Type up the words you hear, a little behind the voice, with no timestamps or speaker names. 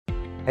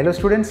Hello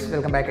students,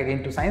 welcome back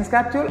again to Science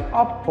Capsule,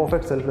 a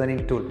perfect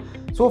self-learning tool.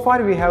 So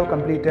far we have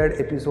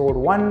completed episode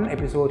 1,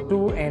 episode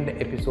 2 and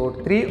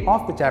episode 3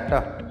 of the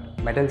chapter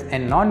metals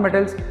and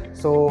non-metals.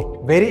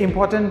 So very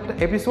important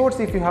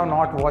episodes. If you have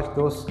not watched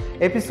those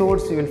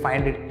episodes, you will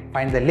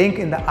find the link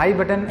in the I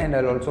button, and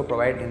I'll also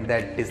provide in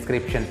that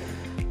description.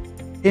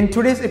 In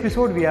today's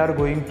episode, we are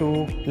going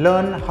to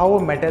learn how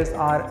metals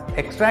are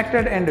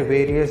extracted and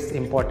various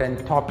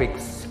important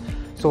topics.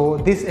 So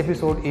this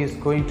episode is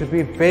going to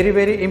be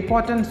very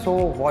important, so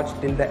watch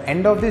till the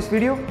end of this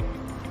video.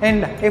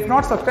 And if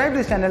not subscribe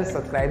this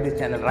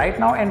channel right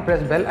now and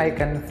press bell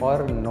icon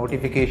for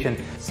notification.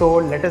 So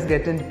let us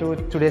get into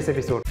today's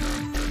episode.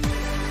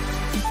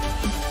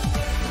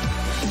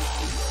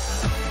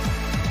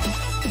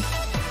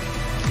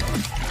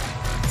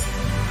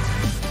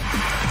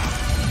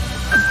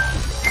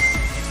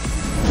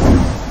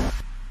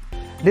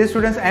 Dear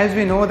students, as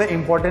we know the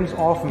importance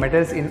of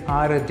metals in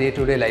our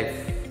day-to-day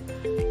life,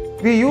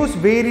 we use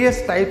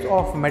various types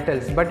of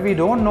metals, but we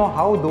don't know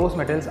how those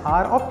metals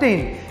are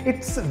obtained.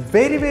 It's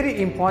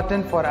very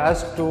important for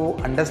us to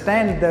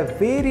understand the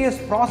various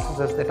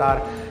processes that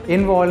are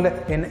involved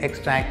in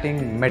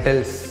extracting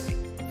metals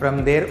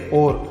from their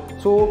ore.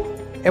 So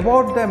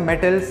about the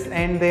metals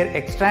and their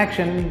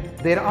extraction,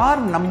 there are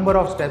number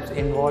of steps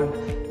involved.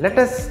 Let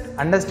us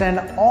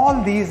understand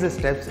all these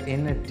steps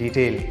in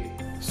detail.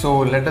 So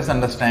let us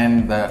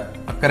understand the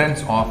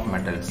occurrence of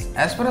metals.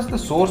 As far as the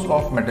source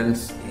of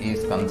metals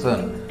is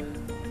concerned,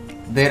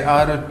 there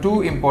are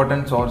two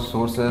important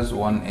sources.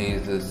 One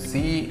is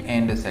sea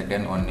and the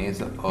second one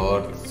is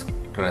Earth's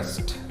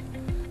crust.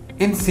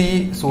 In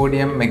sea,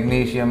 sodium,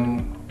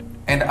 magnesium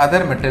and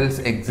other metals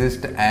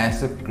exist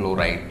as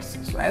chlorides.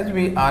 So as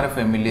we are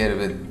familiar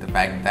with the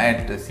fact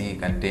that the sea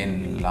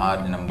contains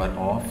large number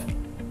of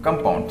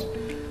compounds,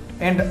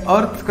 and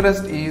Earth's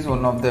crust is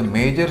one of the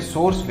major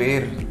source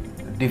where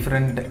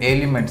different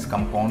elements,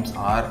 compounds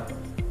are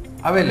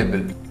available.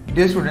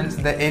 Dear students,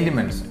 the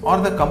elements or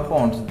the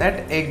compounds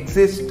that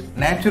exist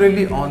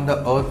naturally on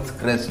the Earth's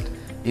crust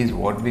is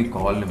what we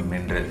call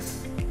minerals.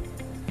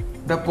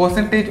 The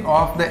percentage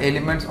of the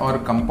elements or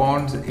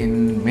compounds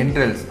in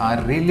minerals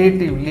are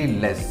relatively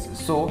less.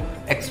 So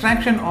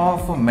extraction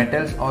of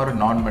metals or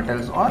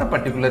non-metals or a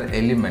particular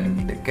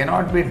element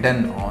cannot be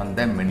done on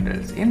the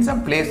minerals. In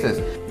some places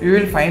you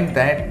will find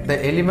that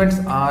the elements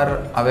are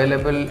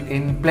available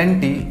in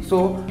plenty,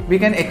 so we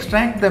can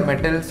extract the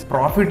metals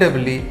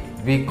profitably.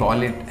 We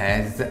call it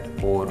as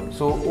ore.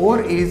 So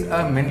ore is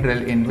a mineral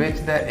in which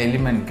the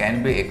element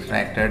can be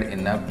extracted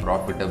in a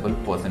profitable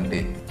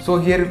percentage. So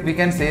here we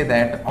can say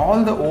that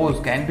all the ores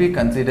can be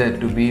considered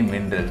to be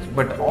minerals,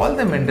 but all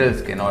the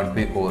minerals cannot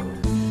be ore.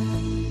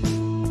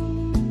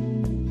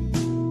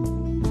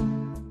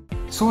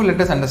 So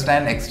let us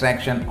understand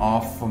extraction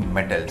of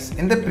metals.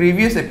 In the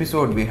previous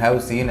episode, we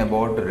have seen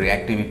about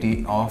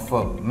reactivity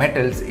of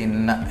metals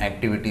in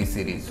activity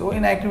series. So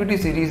in activity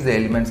series, the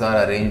elements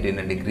are arranged in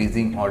a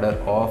decreasing order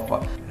of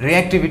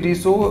reactivity.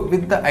 So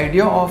with the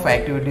idea of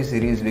activity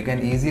series, we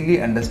can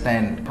easily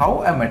understand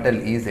how a metal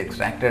is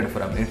extracted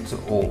from its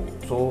ore.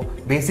 So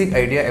basic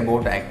idea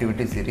about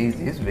activity series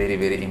is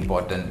very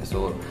important.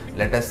 So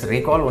let us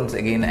recall once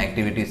again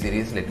activity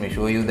series. Let me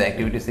show you the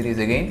activity series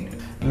again.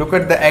 Look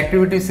at the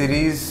activity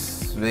series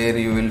where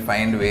you will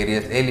find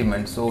various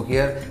elements. So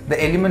here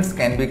the elements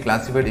can be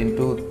classified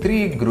into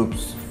three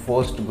groups.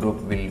 First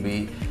group will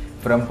be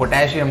from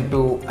potassium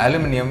to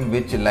aluminum,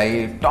 which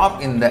lie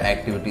top in the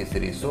activity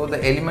series. So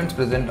the elements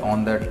present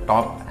on the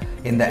top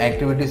in the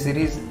activity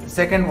series.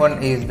 Second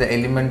one is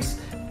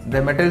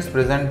the metals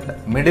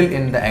present middle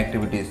in the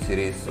activity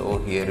series. So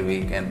here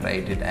we can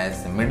write it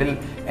as middle,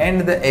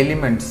 and the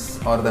elements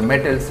or the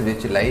metals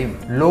which lie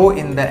low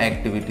in the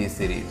activity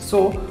series.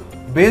 So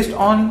based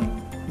on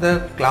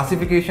the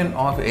classification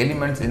of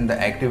elements in the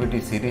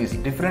activity series,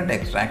 different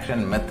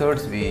extraction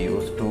methods we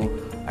use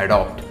to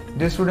adopt.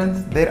 Dear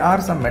students, there are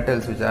some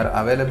metals which are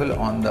available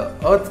on the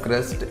Earth's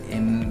crust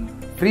in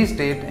free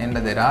state, and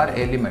there are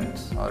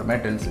elements or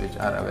metals which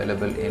are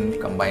available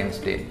in combined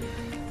state.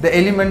 The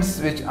elements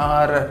which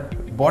are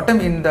bottom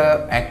in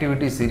the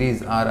activity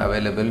series are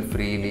available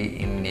freely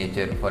in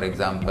nature. For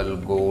example,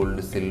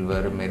 gold,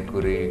 silver,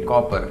 mercury,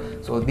 copper.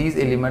 So these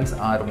elements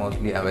are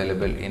mostly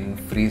available in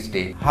free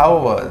state.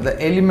 However,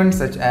 the elements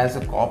such as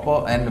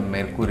copper and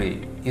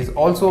mercury is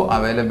also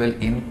available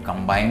in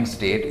combined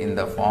state in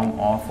the form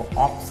of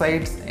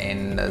oxides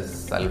and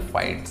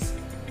sulfides.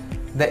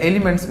 The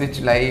elements which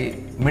lie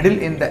middle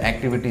in the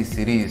activity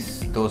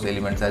series, those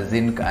elements are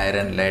zinc,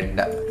 iron, lead.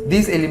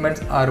 These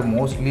elements are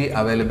mostly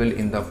available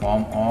in the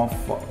form of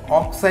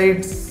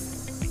oxides,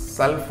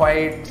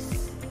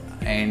 sulfides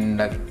and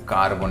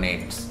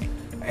carbonates.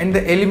 And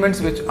the elements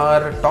which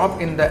are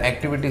top in the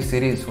activity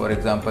series, for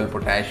example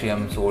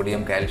potassium,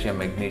 sodium, calcium,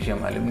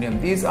 magnesium, aluminum,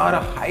 these are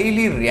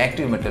highly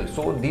reactive metals.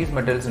 So these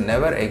metals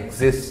never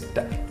exist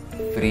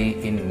free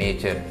in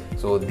nature.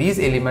 So these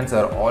elements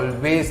are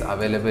always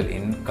available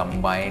in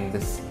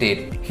combined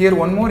state. Here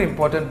one more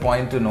important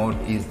point to note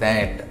is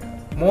that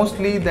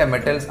mostly the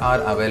metals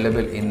are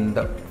available in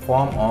the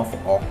form of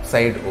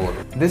oxide ore.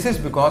 This is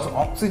because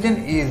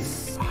oxygen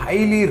is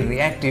highly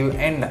reactive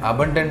and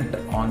abundant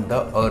on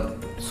the earth.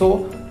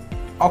 So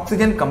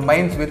oxygen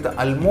combines with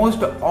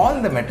almost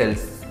all the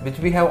metals, which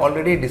we have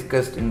already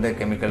discussed in the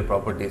chemical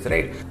properties,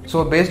 right?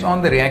 So based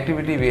on the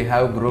reactivity, we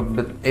have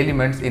grouped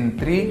elements in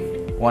three.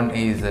 One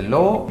is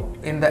low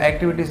in the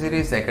activity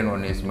series, second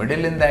one is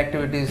middle in the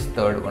activities,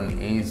 third one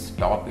is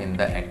top in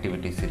the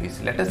activity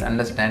series. Let us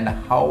understand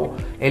how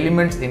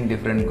elements in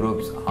different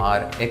groups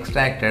are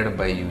extracted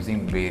by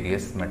using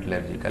various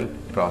metallurgical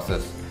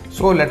processes.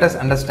 So let us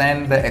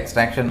understand the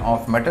extraction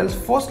of metals.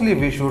 Firstly,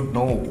 we should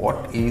know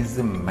what is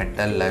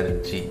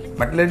metallurgy.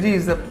 Metallurgy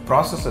is the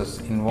processes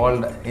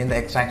involved in the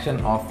extraction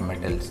of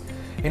metals.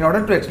 In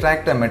order to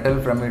extract a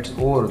metal from its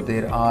ore,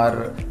 there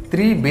are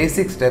three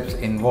basic steps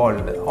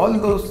involved. All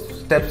those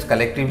steps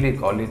collectively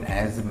call it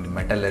as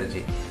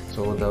metallurgy.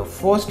 So the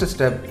first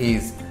step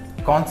is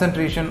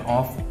concentration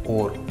of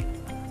ore.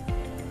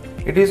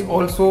 It is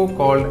also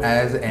called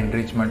as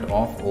enrichment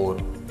of ore.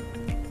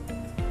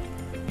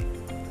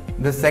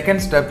 The second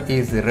step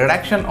is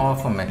reduction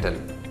of a metal.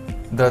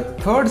 The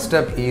third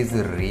step is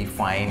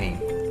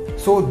refining.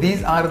 So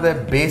these are the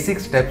basic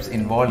steps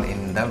involved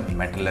in the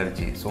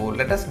metallurgy. So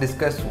let us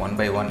discuss one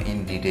by one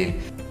in detail.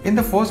 In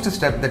the first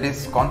step, that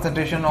is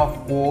concentration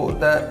of ore,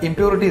 the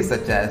impurities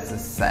such as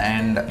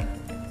sand,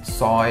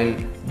 soil,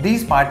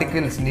 these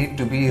particles need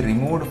to be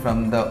removed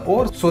from the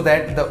ore so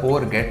that the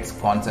ore gets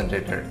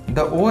concentrated.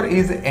 The ore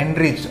is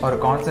enriched or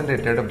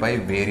concentrated by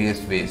various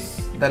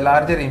ways. The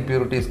larger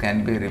impurities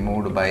can be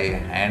removed by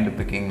hand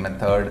picking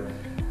method.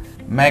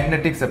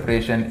 Magnetic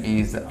separation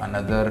is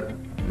another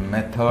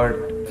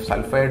method.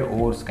 Sulfide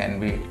ores can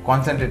be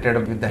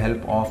concentrated with the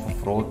help of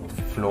froth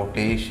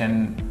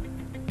floatation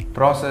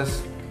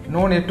process.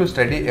 No need to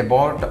study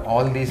about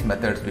all these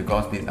methods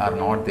because these are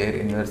not there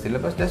in your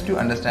syllabus. Just to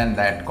understand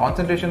that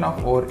concentration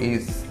of ore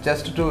is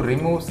just to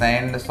remove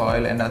sand,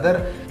 soil and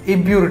other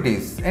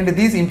impurities, and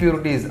these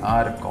impurities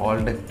are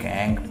called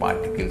gangue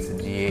particles,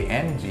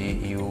 Gangue,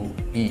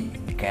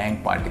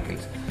 gangue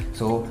particles.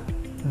 So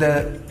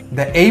the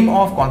aim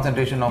of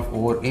concentration of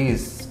ore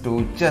is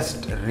to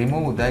just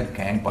remove the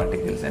gangue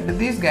particles, and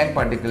these gangue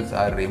particles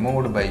are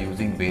removed by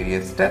using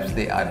various steps.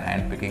 They are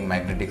hand picking,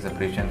 magnetic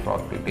separation,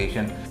 froth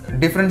flotation.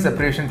 Different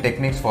separation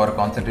techniques for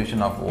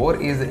concentration of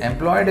ore is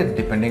employed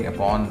depending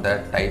upon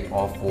the type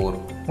of ore.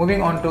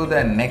 Moving on to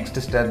the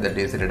next step, that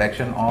is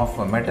reduction of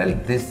metal.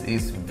 This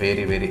is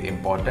very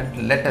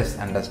important. Let us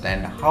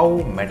understand how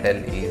metal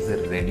is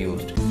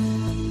reduced.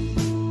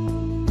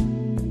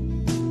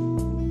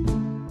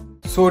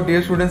 So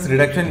dear students,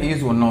 reduction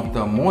is one of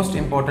the most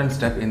important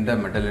step in the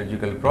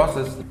metallurgical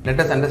process. Let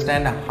us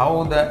understand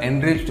how the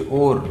enriched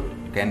ore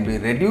can be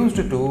reduced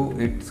to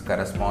its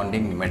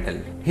corresponding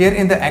metal. Here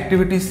in the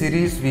activity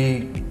series,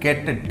 we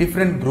get a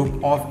different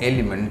group of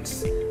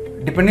elements.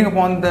 Depending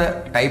upon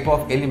the type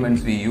of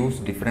elements, we use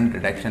different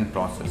reduction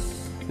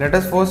process. Let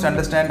us first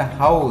understand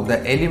how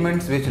the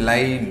elements which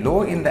lie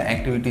low in the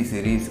activity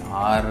series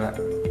are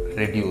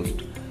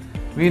reduced.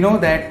 We know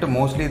that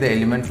mostly the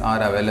elements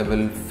are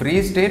available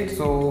free state,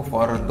 so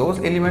for those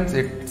elements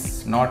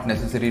it's not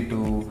necessary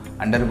to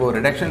undergo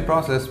reduction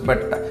process,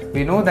 but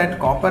we know that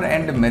copper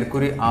and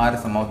mercury are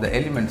some of the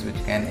elements which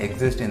can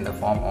exist in the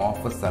form of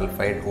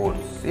sulfide ores.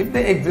 If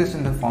they exist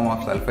in the form of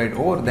sulfide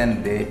ore,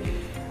 then they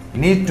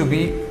need to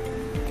be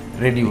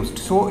reduced.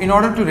 So in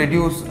order to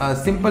reduce, a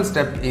simple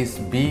step is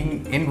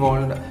being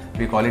involved.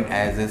 We call it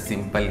as a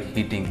simple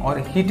heating, or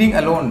heating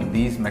alone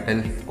these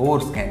metal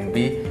ores can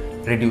be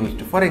reduced.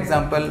 For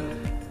example,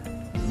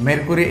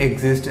 mercury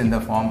exists in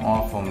the form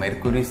of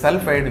mercury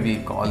sulfide.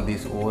 We call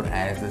this ore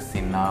as a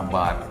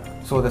cinnabar.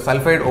 So the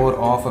sulfide ore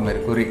of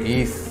mercury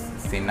is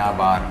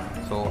cinnabar.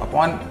 So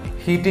upon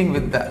heating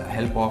with the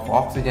help of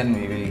oxygen,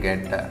 we will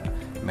get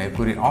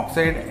mercury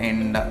oxide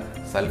and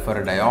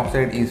sulfur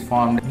dioxide is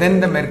formed.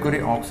 Then the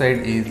mercury oxide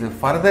is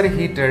further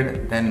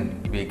heated,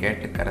 then we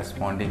get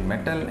corresponding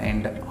metal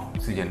and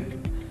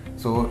oxygen.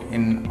 So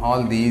in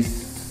all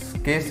these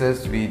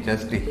cases, we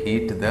just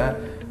heat the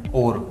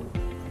ore.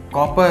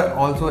 Copper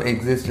also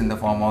exists in the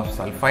form of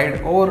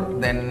sulfide ore.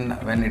 Then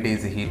when it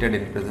is heated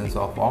in presence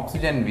of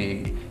oxygen,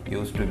 we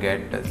used to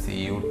get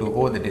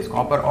Cu2O, that is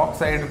copper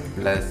oxide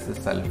plus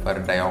sulfur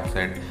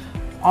dioxide.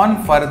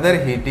 On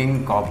further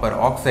heating copper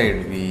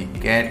oxide, we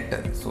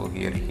get, so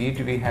here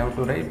heat we have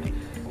to write,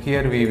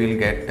 here we will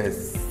get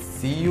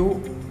Cu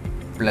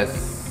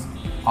plus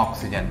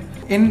oxygen.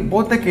 In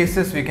both the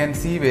cases, we can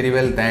see very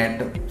well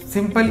that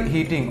simple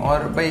heating,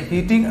 or by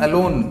heating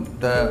alone,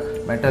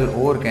 the metal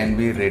ore can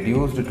be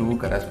reduced to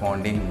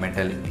corresponding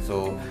metal.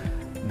 So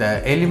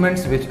the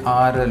elements which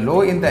are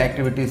low in the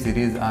activity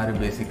series are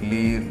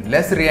basically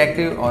less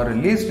reactive or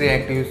least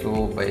reactive.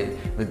 So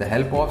with the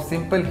help of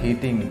simple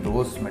heating,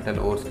 those metal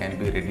ores can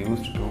be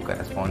reduced to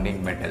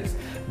corresponding metals.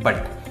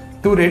 But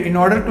in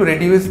order to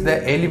reduce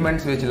the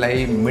elements which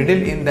lie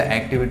middle in the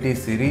activity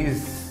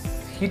series,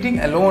 heating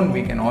alone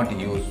we cannot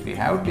use. We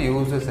have to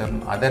use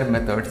some other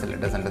methods.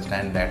 Let us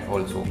understand that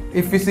also.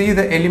 If we see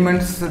the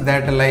elements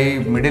that lie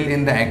middle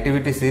in the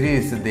activity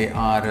series, they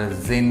are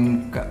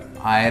zinc,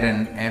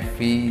 iron,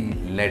 Fe,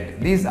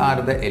 lead. These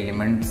are the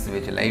elements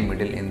which lie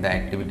middle in the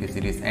activity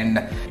series, and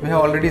we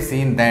have already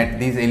seen that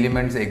these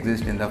elements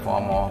exist in the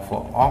form of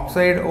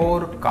oxide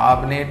ore,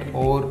 carbonate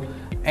ore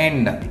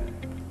and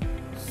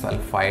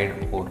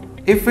sulfide ore.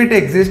 If it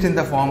exists in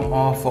the form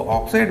of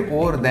oxide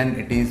ore, then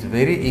it is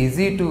very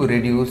easy to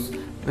reduce.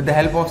 With the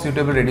help of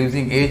suitable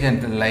reducing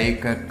agent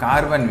like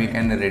carbon, we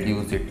can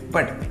reduce it.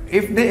 But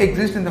if they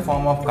exist in the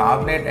form of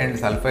carbonate and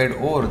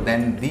sulfide ore,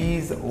 then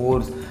these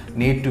ores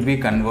need to be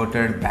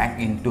converted back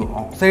into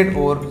oxide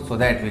ore so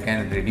that we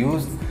can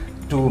reduce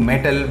to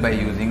metal by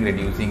using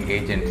reducing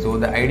agent. So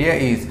the idea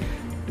is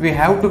we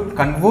have to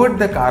convert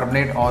the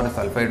carbonate or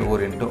sulfide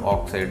ore into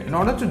oxide. In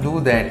order to do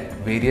that,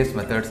 various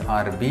methods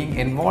are being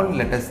involved.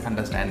 Let us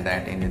understand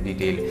that in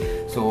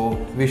detail. So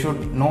we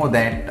should know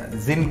that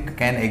zinc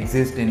can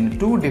exist in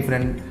two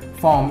different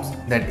forms,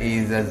 that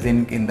is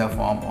zinc in the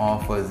form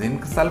of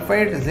zinc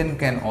sulfide. Zinc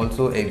can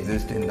also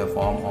exist in the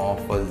form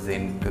of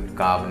zinc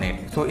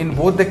carbonate. So in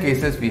both the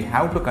cases we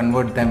have to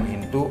convert them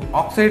into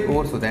oxide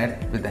ore so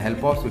that with the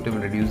help of suitable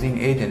reducing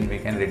agent we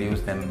can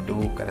reduce them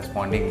to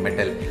corresponding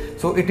metal.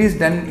 So it is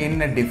done in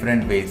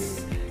different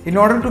ways. In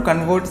order to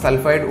convert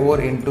sulfide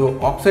ore into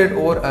oxide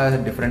ore, a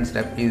different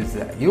step is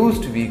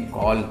used. We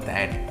call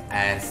that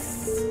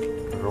as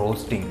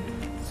roasting.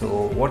 So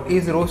what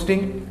is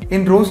roasting?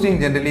 In roasting,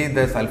 generally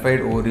the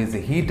sulfide ore is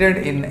heated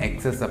in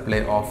excess supply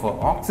of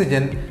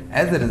oxygen.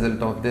 As a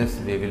result of this,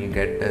 we will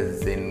get a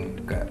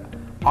zinc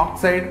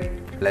oxide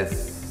plus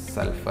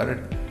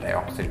sulfur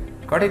dioxide.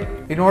 Got it?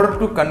 In order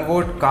to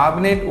convert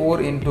carbonate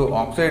ore into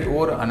oxide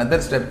ore,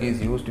 another step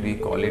is used. We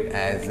call it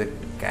as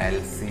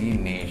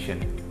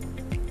calcination.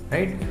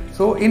 Right?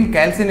 So in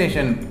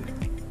calcination,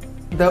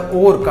 the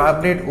ore,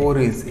 carbonate ore,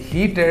 is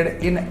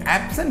heated in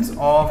absence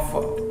of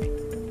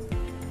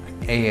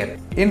air.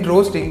 In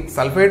roasting,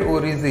 sulfide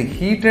ore is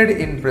heated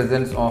in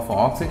presence of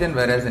oxygen,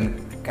 whereas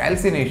in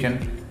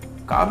calcination,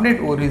 carbonate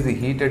ore is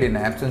heated in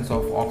absence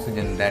of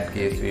oxygen. In that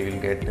case, we will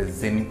get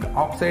zinc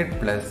oxide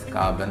plus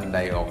carbon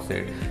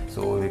dioxide.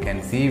 So we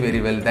can see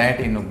very well that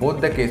in both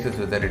the cases,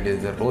 whether it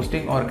is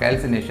roasting or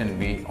calcination,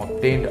 we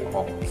obtained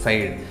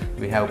oxide.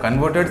 We have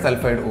converted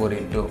sulfide ore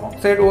into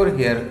oxide ore.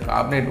 Here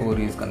carbonate ore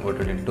is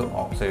converted into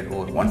oxide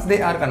ore. Once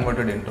they are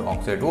converted into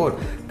oxide ore,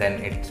 then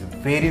it's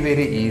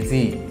very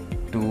easy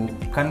to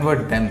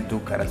convert them to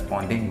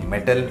corresponding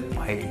metal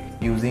by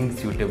using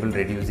suitable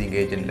reducing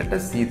agent. Let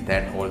us see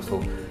that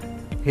also.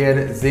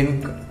 Here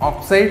zinc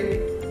oxide,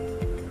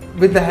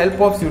 with the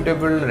help of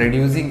suitable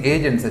reducing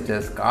agents such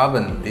as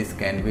carbon, this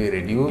can be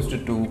reduced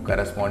to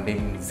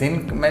corresponding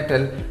zinc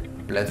metal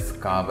plus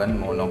carbon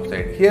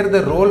monoxide. Here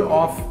the role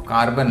of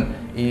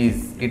carbon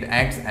is it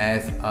acts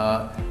as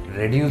a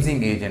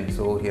reducing agent.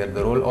 So here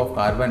the role of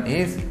carbon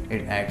is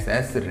it acts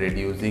as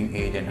reducing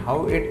agent.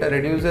 How it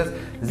reduces?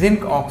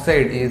 Zinc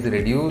oxide is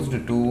reduced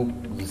to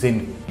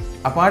zinc.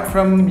 Apart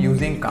from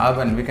using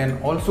carbon, we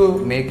can also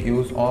make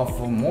use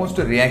of most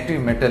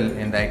reactive metal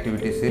in the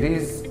activity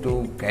series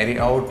to carry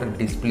out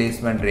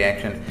displacement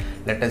reaction.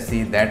 Let us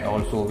see that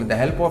also. With the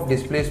help of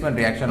displacement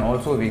reaction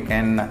also we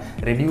can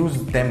reduce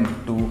them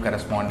to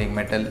corresponding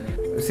metal.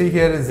 See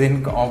here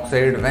zinc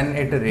oxide, when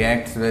it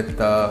reacts with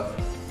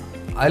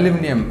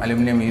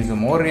aluminum is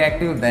more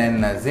reactive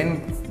than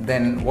zinc.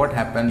 Then what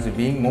happens?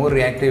 Being more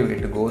reactive,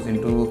 it goes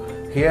into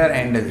here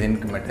and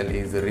zinc metal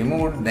is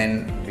removed.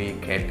 Then we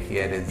get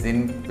here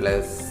zinc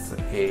plus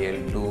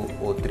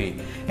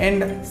Al2O3,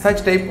 and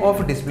such type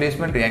of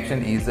displacement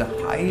reaction is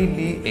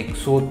highly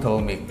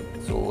exothermic.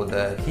 So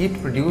the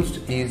heat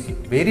produced is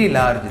very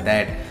large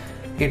that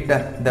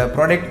the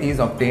product is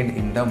obtained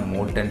in the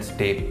molten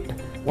state.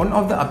 One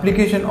of the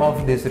application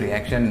of this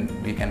reaction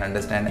we can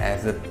understand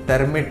as a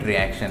thermit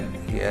reaction.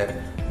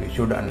 Here we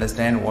should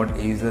understand what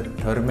is a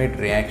thermit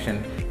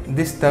reaction.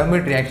 This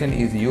thermit reaction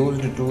is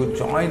used to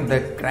join the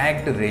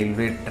cracked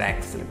railway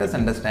tracks. Let us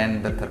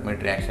understand the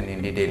thermit reaction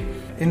in detail.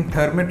 In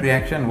thermit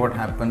reaction, what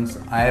happens?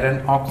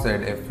 Iron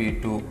oxide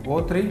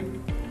Fe2O3,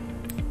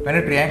 when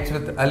it reacts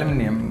with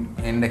aluminum,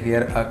 and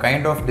here a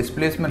kind of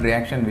displacement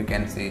reaction we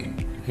can see.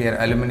 Here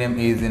aluminum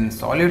is in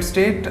solid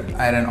state,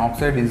 iron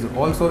oxide is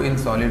also in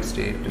solid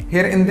state.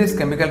 Here in this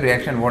chemical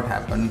reaction, what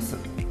happens?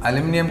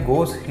 Aluminum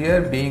goes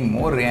here, being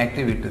more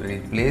reactive, it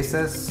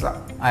replaces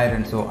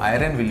iron. So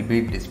iron will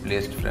be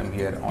displaced from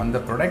here. On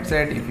the product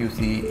side, if you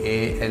see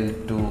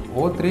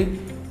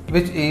Al2O3,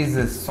 which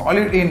is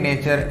solid in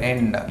nature,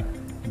 and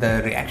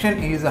the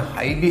reaction is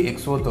highly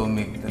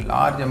exothermic. The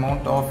large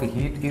amount of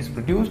heat is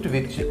produced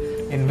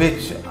in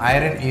which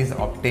iron is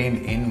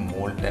obtained in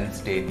molten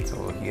state.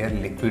 So here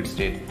liquid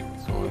state.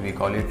 So we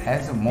call it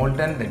as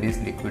molten, that is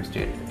liquid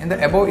state. In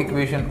the above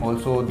equation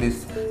also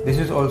this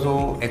is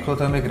also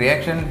exothermic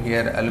reaction.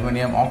 Here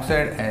aluminum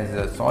oxide as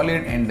a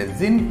solid and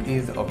zinc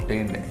is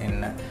obtained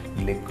in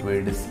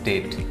liquid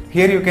state.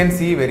 Here you can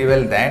see very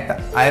well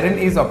that iron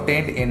is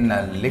obtained in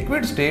a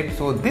liquid state.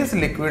 So this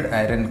liquid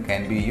iron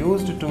can be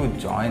used to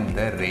join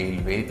the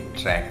railway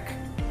track.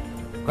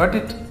 Got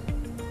it?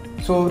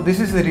 So this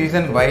is the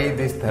reason why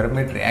this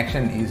thermite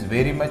reaction is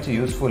very much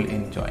useful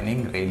in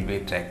joining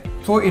railway track.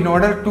 So in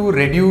order to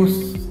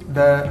reduce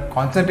the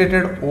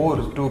concentrated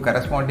ores to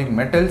corresponding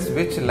metals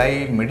which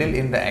lie middle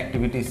in the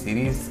activity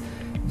series,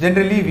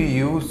 generally we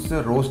use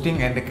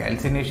roasting and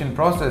calcination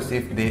process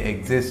if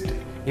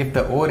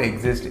the ore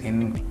exists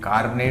in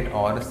carbonate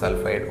or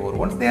sulfide ore.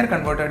 Once they are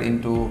converted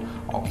into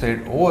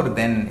oxide ore,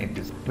 then it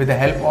is with the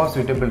help of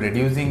suitable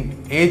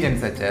reducing agents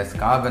such as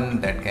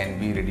carbon that can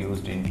be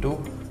reduced into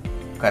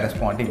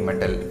corresponding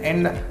metal.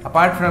 And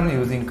apart from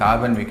using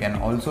carbon, we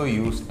can also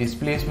use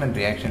displacement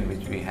reaction,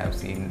 which we have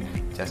seen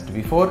just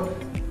before.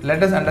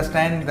 Let us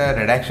understand the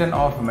reduction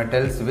of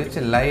metals which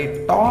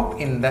lie top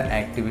in the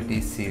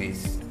activity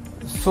series.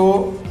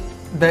 So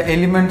the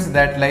elements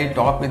that lie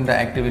top in the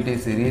activity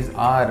series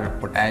are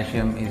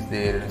potassium is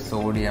there,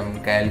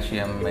 sodium,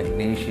 calcium,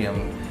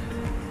 magnesium,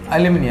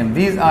 aluminum.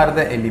 These are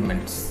the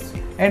elements,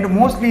 and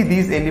mostly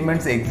these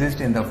elements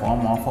exist in the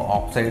form of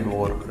oxide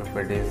ore. If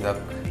it is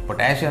a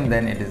potassium,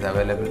 then it is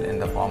available in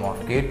the form of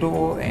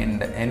K2O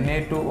and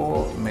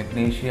Na2O,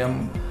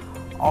 magnesium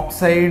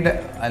oxide,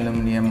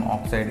 aluminum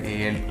oxide,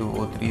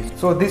 Al2O3.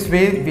 So this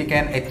way we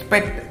can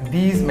expect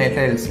these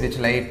metals which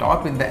lie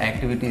top in the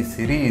activity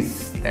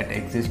series that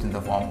exist in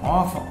the form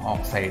of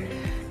oxide.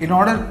 In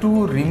order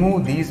to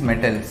remove these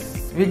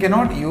metals, we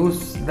cannot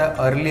use the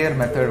earlier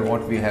method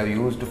what we have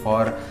used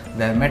for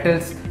the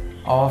metals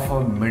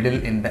of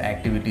middle in the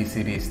activity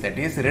series, that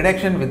is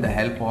reduction with the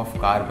help of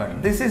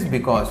carbon. This is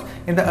because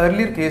in the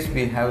earlier case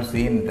we have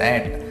seen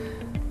that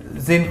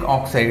zinc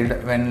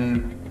oxide,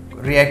 when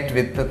react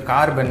with the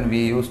carbon,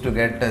 we used to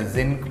get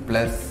zinc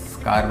plus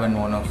carbon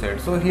monoxide.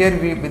 So here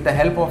we, with the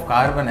help of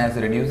carbon as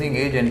a reducing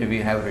agent, we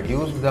have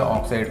reduced the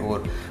oxide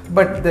ore,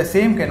 but the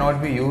same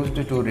cannot be used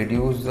to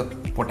reduce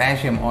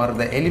potassium or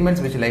the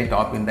elements which lie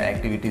top in the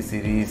activity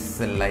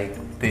series like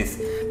this.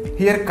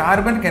 Here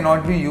carbon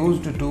cannot be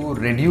used to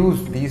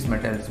reduce these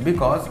metals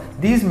because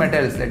these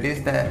metals, that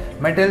is the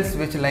metals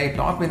which lie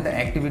top in the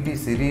activity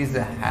series,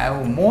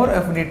 have more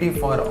affinity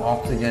for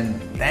oxygen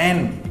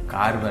than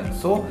carbon.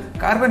 So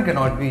carbon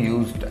cannot be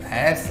used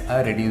as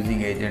a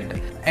reducing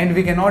agent, and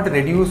we cannot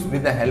reduce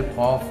with the help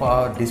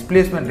of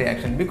displacement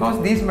reaction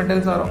because these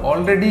metals are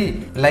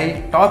already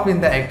lie top in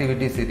the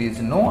activity series.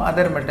 No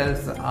other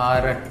metals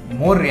are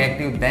more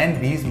reactive than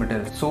these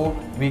metals. So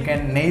we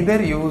can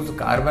neither use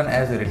carbon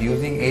as a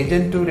reducing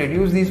agent to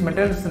reduce these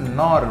metals,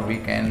 nor we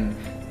can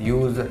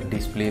use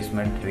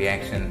displacement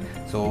reaction.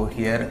 So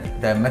here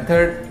the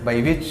method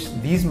by which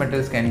these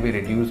metals can be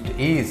reduced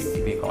is,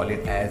 we call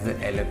it as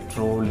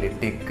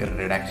electrolytic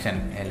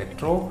reduction.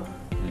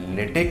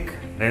 Electrolytic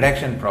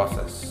reduction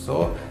process.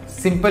 So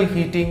simple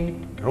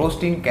heating,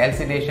 roasting,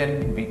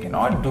 calcination we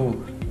cannot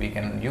do. We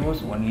can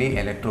use only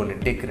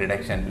electrolytic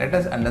reduction. Let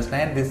us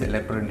understand this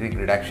electrolytic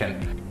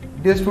reduction.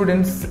 Dear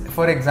students,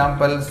 for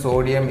example,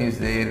 sodium is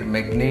there,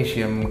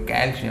 magnesium,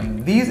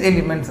 calcium. These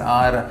elements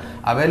are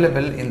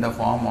available in the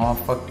form of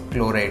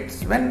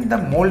chlorides. When the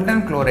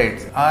molten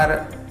chlorides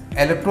are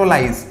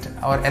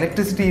electrolyzed or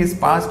electricity is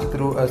passed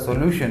through a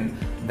solution,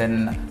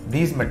 then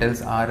these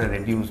metals are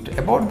reduced.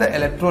 About the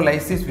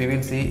electrolysis we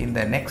will see in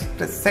the next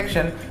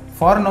section.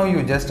 For now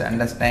you just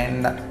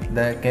understand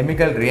the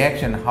chemical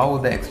reaction, how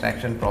the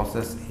extraction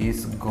process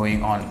is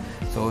going on.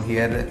 So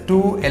here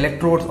two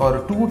electrodes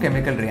or two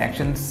chemical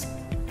reactions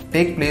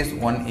take place.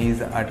 One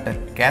is at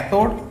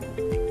cathode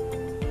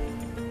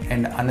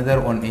and another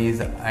one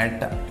is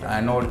at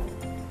anode.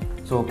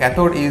 So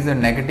cathode is a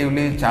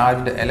negatively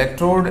charged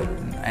electrode,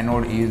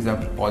 anode is a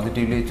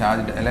positively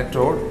charged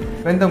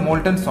electrode. When the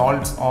molten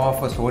salts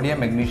of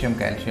sodium, magnesium,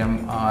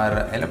 calcium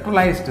are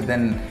electrolyzed,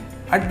 then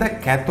at the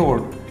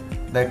cathode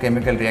the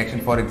chemical reaction,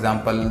 for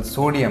example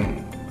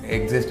sodium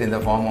exists in the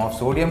form of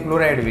sodium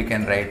chloride, we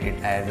can write it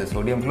as a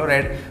sodium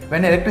chloride.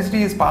 When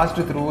electricity is passed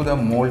through the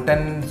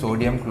molten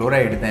sodium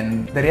chloride,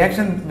 then the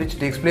reaction which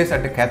takes place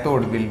at the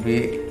cathode will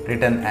be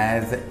written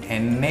as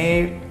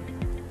Na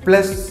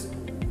plus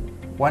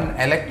 1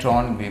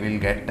 electron, we will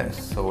get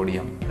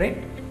sodium,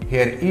 right?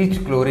 Here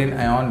each chlorine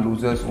ion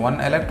loses 1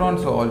 electron,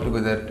 so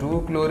altogether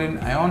 2 chlorine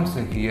ions.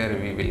 Here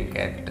we will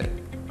get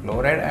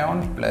chloride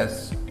ion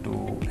plus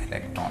 2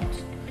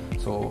 electrons.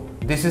 So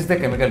this is the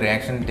chemical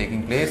reaction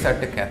taking place at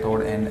the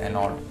cathode and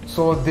anode.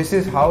 So this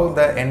is how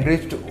the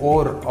enriched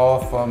ore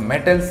of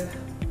metals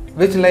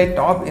which lie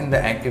top in the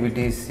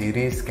activity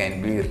series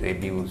can be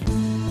reduced.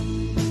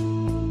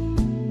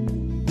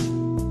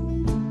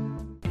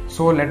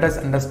 So let us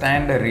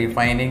understand the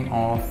refining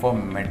of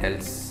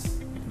metals.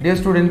 Dear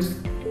students,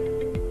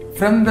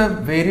 from the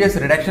various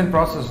reduction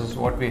processes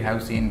what we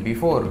have seen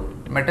before,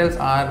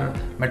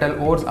 metal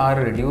ores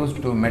are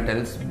reduced to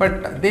metals,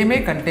 but they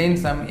may contain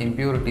some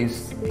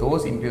impurities.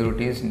 Those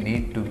impurities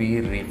need to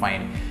be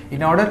refined.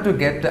 In order to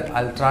get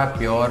ultra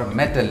pure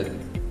metal,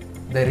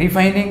 the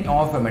refining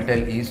of a metal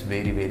is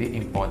very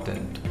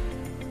important.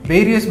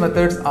 Various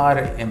methods are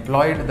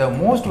employed. The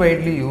most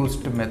widely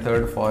used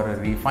method for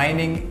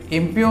refining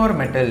impure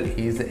metal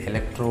is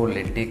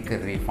electrolytic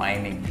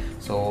refining.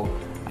 So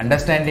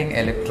understanding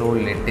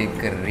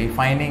electrolytic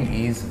refining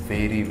is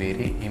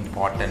very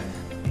important.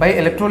 By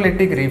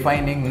electrolytic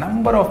refining,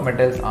 number of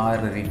metals are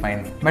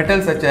refined.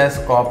 Metals such as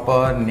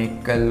copper,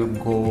 nickel,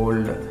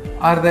 gold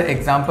are the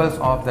examples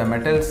of the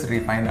metals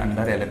refined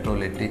under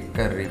electrolytic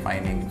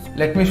refining.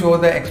 Let me show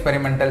the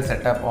experimental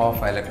setup of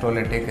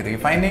electrolytic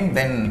refining,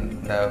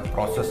 then the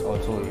process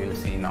also you will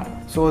see now.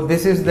 So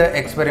this is the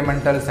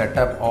experimental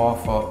setup of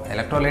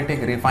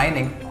electrolytic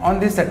refining. On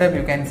this setup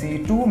you can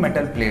see two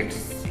metal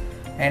plates,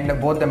 and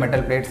both the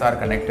metal plates are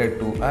connected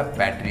to a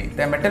battery.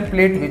 The metal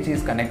plate which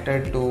is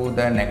connected to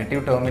the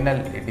negative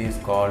terminal, it is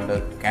called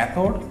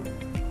cathode,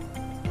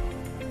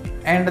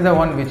 and the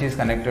one which is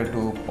connected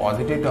to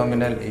positive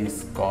terminal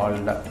is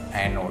called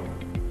anode.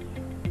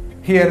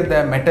 Here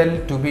the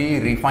metal to be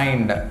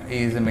refined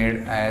is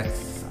made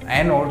as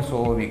anode,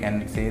 so we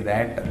can say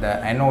that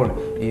the anode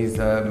is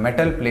a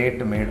metal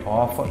plate made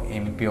of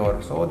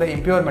impure. So the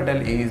impure metal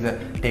is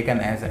taken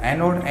as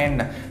anode,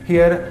 and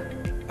here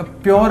a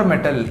pure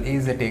metal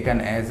is taken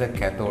as a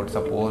cathode.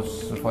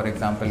 Suppose for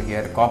example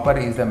here copper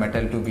is the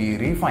metal to be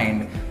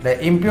refined.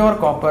 The impure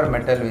copper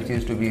metal which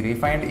is to be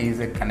refined is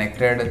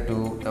connected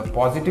to the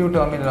positive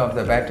terminal of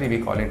the battery, we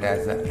call it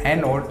as the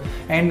anode,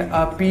 and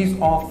a piece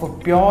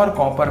of pure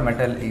copper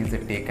metal is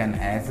taken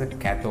as a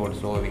cathode.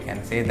 So we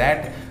can say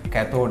that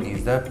cathode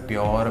is the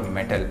pure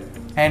metal,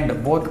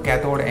 and both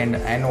cathode and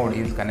anode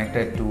is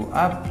connected to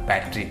a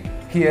battery.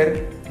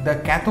 Here the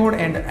cathode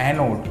and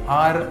anode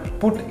are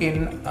put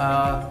in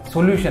a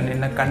solution,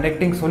 in a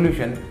conducting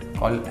solution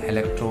called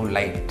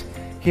electrolyte.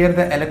 Here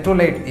the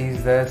electrolyte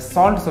is the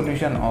salt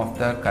solution of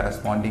the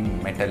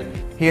corresponding metal.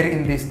 Here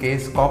in this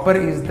case copper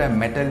is the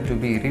metal to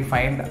be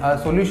refined.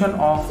 A solution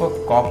of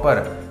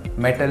copper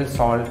metal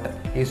salt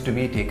is to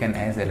be taken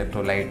as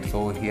electrolyte.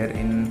 So here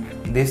in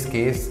this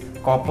case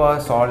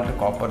copper salt,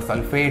 copper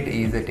sulfate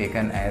is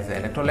taken as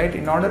electrolyte.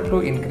 In order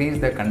to increase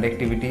the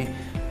conductivity,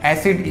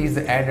 acid is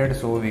added,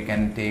 so we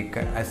can take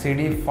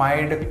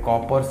acidified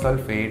copper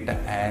sulfate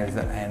as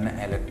an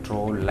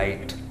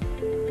electrolyte.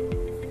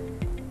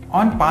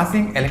 On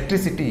passing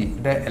electricity,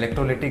 the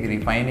electrolytic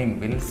refining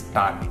will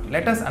start.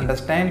 Let us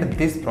understand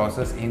this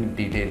process in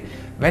detail.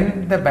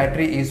 When the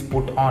battery is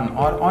put on,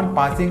 or on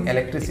passing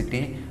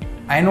electricity,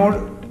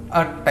 anode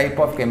a type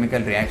of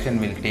chemical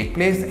reaction will take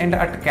place, and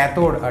at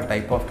cathode a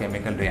type of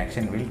chemical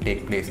reaction will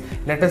take place.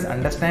 Let us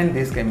understand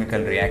this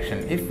chemical reaction.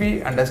 If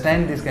we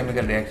understand this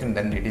chemical reaction,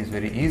 then it is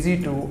very easy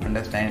to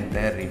understand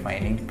the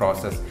refining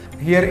process.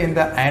 Here in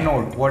the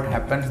anode, what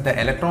happens? The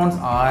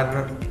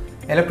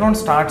electron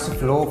starts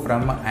flow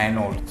from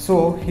anode.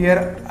 So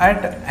here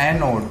at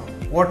anode,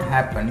 what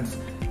happens?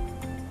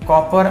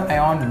 Copper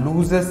ion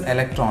loses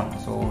electron.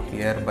 So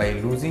here by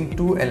losing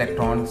 2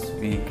 electrons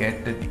we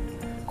get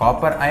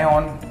copper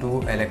ion,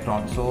 2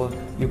 electrons. So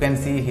you can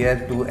see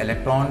here 2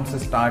 electrons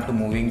start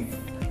moving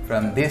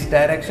from this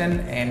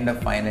direction, and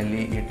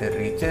finally it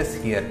reaches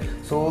here.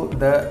 So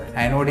the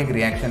anodic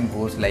reaction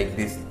goes like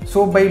this.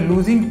 So by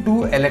losing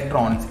 2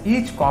 electrons,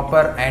 each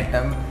copper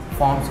atom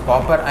forms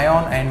copper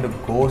ion and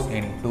goes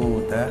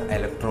into the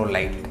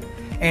electrolyte.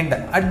 And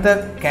at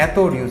the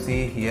cathode, you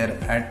see here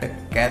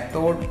at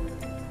cathode,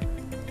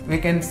 we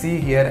can see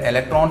here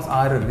electrons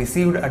are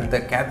received at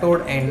the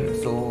cathode end.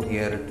 So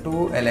here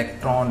 2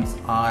 electrons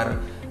are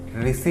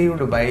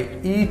received by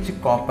each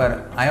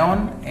copper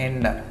ion,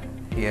 and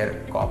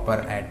here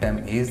copper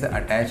atom is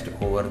attached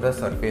over the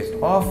surface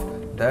of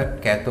the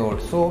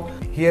cathode. So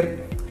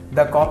here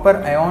the copper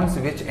ions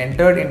which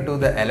entered into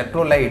the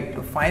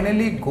electrolyte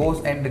finally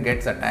goes and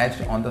gets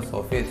attached on the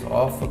surface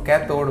of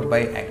cathode by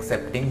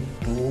accepting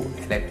 2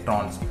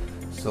 electrons.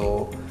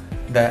 So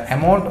the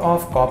amount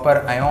of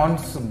copper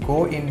ions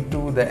go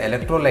into the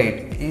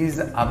electrolyte is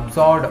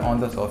absorbed on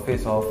the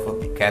surface of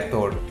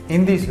cathode.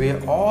 In this way,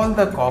 all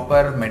the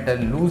copper metal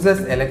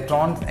loses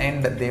electrons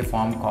and they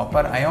form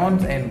copper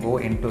ions and go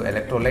into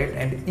electrolyte,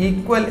 and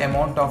equal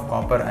amount of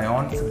copper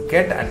ions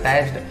get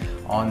attached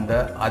on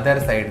the other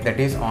side, that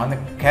is on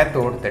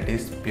cathode, that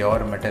is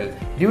pure metal.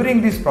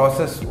 During this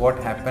process, what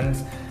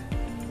happens?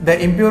 The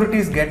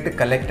impurities get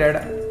collected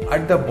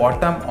at the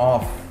bottom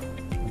of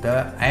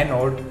the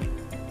anode,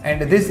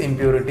 and this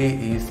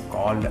impurity is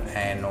called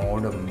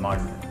anode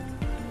mud.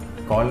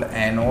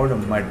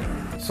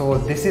 So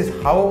this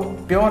is how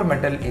pure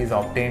metal is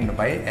obtained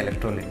by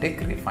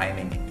electrolytic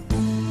refining.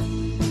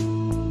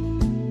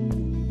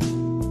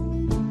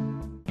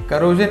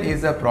 Corrosion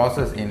is a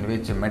process in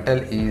which metal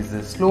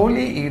is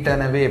slowly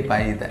eaten away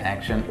by the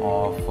action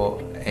of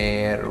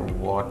air,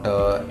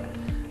 water,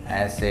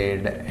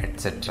 acid,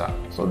 etc.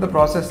 So the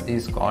process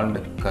is called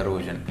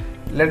corrosion.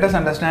 Let us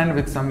understand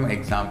with some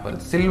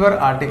examples. Silver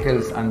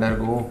articles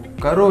undergo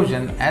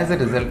corrosion. As a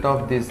result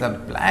of this,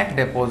 a black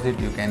deposit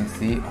you can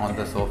see on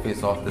the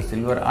surface of the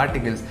silver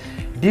articles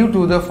due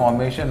to the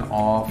formation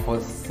of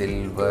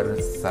silver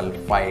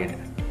sulfide.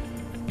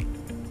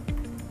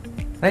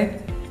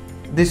 Right?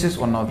 This is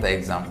one of the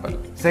example.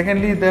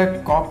 Secondly,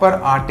 the copper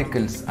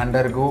articles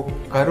undergo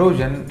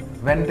corrosion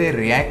when they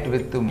react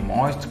with the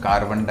moist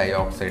carbon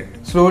dioxide.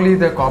 Slowly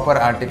the copper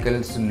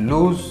articles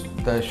lose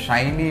the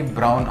shiny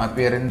brown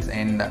appearance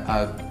and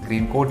a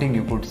green coating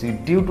you could see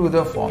due to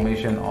the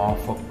formation of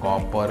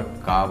copper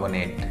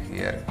carbonate.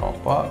 Here,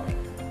 copper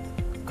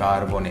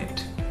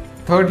carbonate.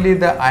 Thirdly,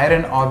 the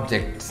iron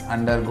objects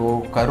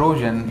undergo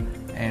corrosion,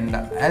 and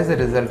as a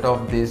result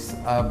of this,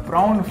 a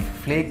brown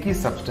flaky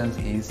substance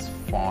is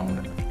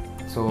formed.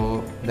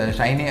 So the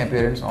shiny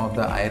appearance of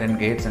the iron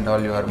gates and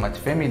all, you are much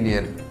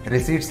familiar,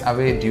 recedes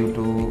away due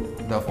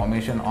to the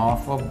formation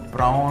of a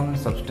brown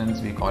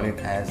substance. We call it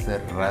as a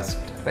rust,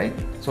 right?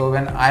 So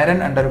when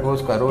iron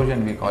undergoes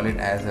corrosion, we call it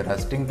as a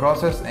rusting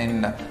process,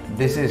 and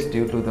this is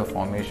due to the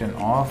formation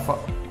of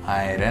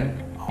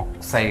iron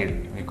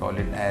oxide. We call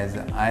it as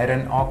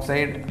iron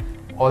oxide.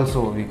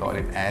 Also we call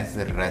it as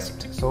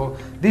rust. So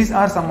these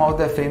are some of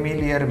the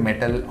familiar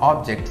metal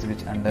objects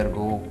which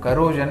undergo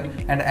corrosion,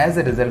 and as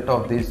a result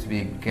of this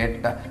we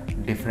get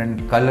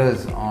different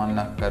colors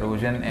on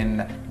corrosion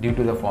and due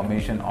to the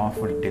formation of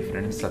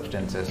different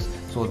substances.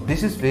 So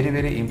this is very,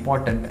 very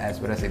important as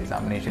far as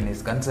examination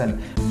is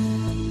concerned.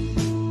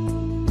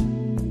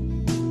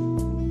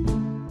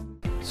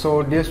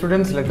 So dear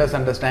students, let us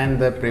understand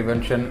the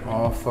prevention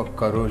of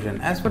corrosion.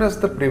 As far as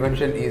the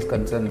prevention is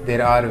concerned,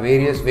 there are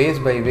various ways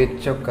by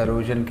which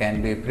corrosion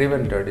can be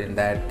prevented. In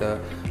that, the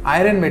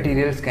iron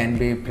materials can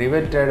be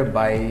prevented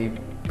by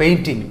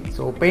painting.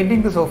 So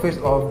painting the surface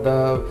of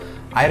the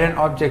iron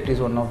object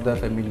is one of the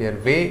familiar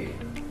way.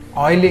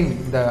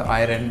 Oiling the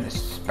iron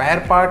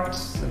spare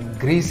parts,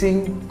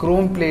 greasing,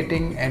 chrome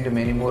plating and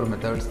many more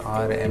methods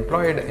are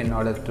employed in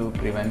order to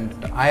prevent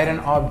iron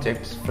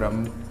objects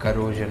from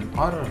corrosion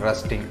or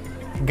rusting.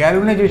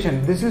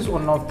 Galvanization, this is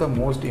one of the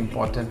most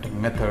important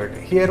method.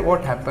 Here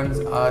what happens,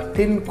 a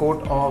thin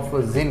coat of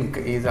zinc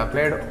is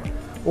applied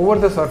over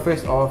the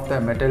surface of the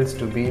metals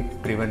to be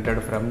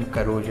prevented from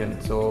corrosion.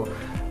 So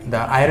the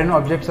iron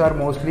objects are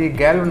mostly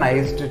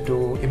galvanized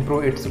to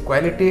improve its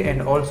quality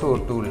and also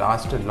to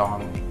last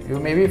long. You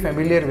may be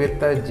familiar with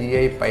the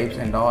GI pipes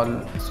and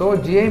all. So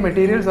GI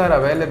materials are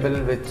available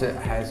which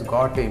has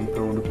got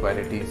improved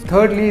qualities.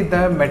 Thirdly,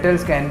 the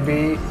metals can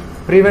be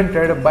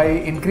prevented by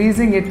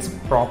increasing its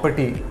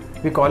property.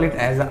 We call it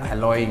as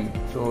alloying.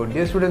 So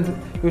dear students,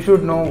 you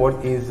should know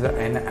what is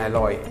an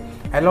alloy.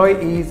 Alloy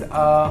is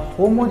a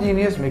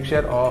homogeneous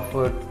mixture of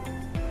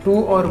two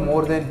or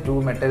more than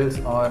two metals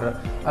or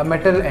a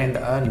metal and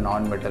a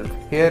non-metal.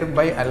 Here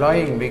by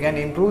alloying we can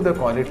improve the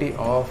quality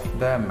of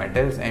the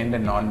metals and the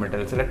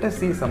non-metals. Let us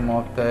see some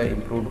of the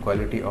improved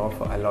quality of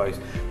alloys.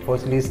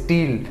 Firstly,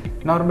 steel.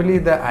 Normally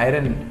the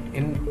iron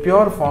in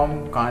pure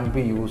form can't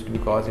be used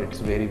because it's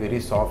very, very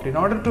soft. In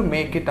order to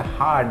make it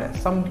hard,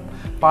 some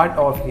part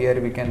of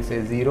here we can say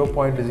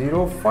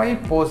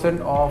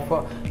 0.05%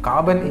 of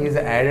carbon is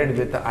added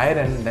with the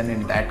iron, then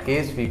in that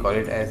case we call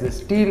it as a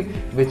steel,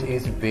 which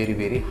is very,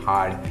 very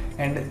hard.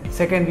 And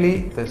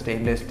secondly, the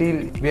stainless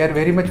steel. We are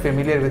very much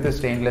familiar with the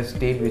stainless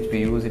steel which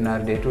we use in our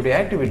day-to-day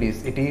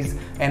activities. It is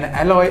an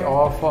alloy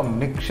of a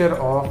mixture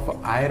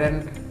of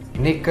iron,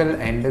 nickel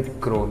and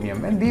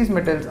chromium, and these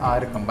metals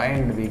are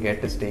combined, we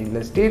get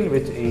stainless steel,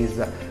 which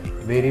is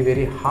very,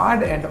 very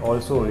hard and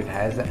also it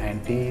has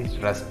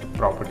anti-rust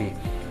property.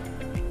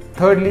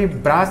 Thirdly,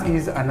 brass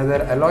is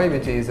another alloy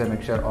which is a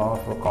mixture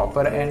of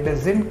copper and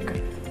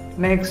zinc.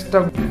 Next,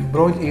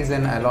 bronze is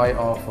an alloy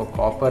of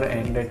copper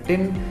and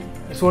tin.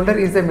 Solder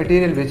is the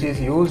material which is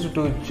used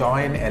to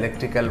join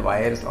electrical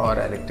wires or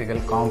electrical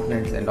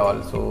components and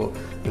all. So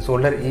the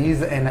solder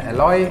is an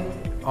alloy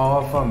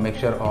of a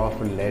mixture of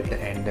lead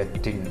and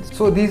tin.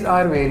 So these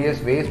are various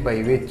ways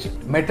by which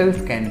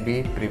metals can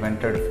be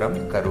prevented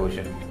from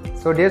corrosion.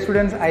 So dear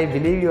students, I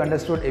believe you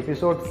understood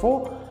episode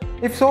 4.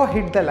 If so,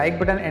 hit the like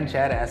button and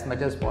share as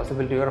much as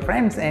possible to your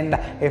friends, and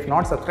if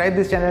not, subscribe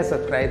this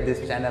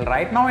channel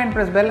right now and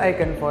press bell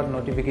icon for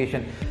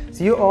notification.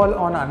 See you all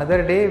on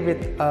another day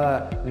with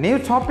a new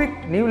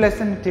topic, new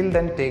lesson. Till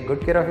then, take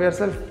good care of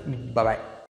yourself. Bye bye.